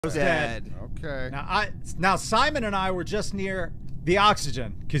was dead. Okay. Now Simon and I were just near the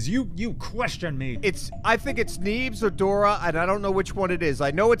oxygen because you questioned me. I think it's Neebs or Dora, and I don't know which one it is. I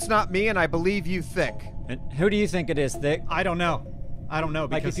know it's not me, and I believe you, Thick. And who do you think it is, Thick? I don't know.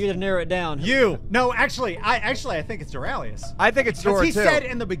 Like if you had to narrow it down. No, actually, I think it's Duralius. I think it's Dora he too. said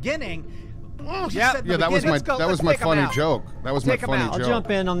in the beginning. Oh, yeah, that was my funny joke. That was my funny joke. I'll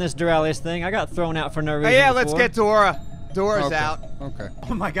jump in on this Duralius thing. I got thrown out for no reason. Hey, yeah, before. let's get Dora. Dora's out. Okay.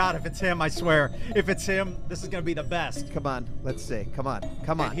 Oh my God, if it's him, I swear. If it's him, this is gonna be the best. Come on, let's see. Come on.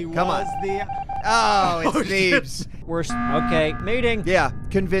 Come on. He Come was on. the. Oh, it's Neebs. Okay, meeting. Yeah,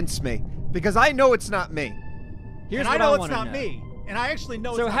 convince me. Because I know it's not me. Here's and what I know it's wanna not know. me. And I actually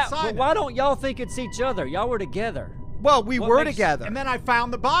know So it's not Simon. but why don't y'all think it's each other? Y'all were together. Well, we were together. And then I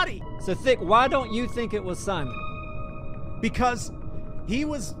found the body. So Thick, why don't you think it was Simon? Because he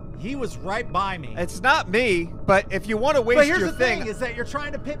was right by me. It's not me, but if you want to waste but here's your the thing, is that you're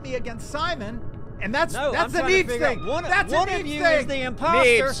trying to pit me against Simon, and that's No, that's I'm the trying to Neebs figure out thing. One That's of a Neebs you thing. is the imposter,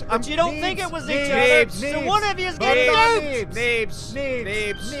 Neebs, but you don't Neebs, think it was each Neebs, other. So one of you is getting Neebs,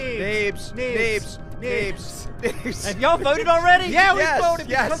 Neebs. Neebs. Have y'all voted already? Yeah, we Yes, voted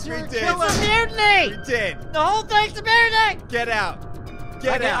yes, because we you're a did. killer. It's a mutiny. We did. The whole thing's a mutiny. Get out.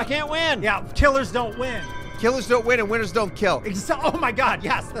 Get out. I can't win. Yeah, killers don't win. Killers don't win and winners don't kill. Oh my God,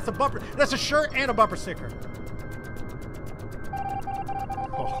 yes, that's a bumper. That's a shirt and a bumper sticker.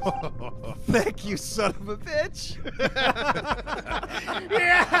 Thank you, son of a bitch.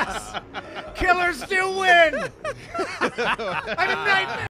 Yes, killers do win. I'm a nightmare.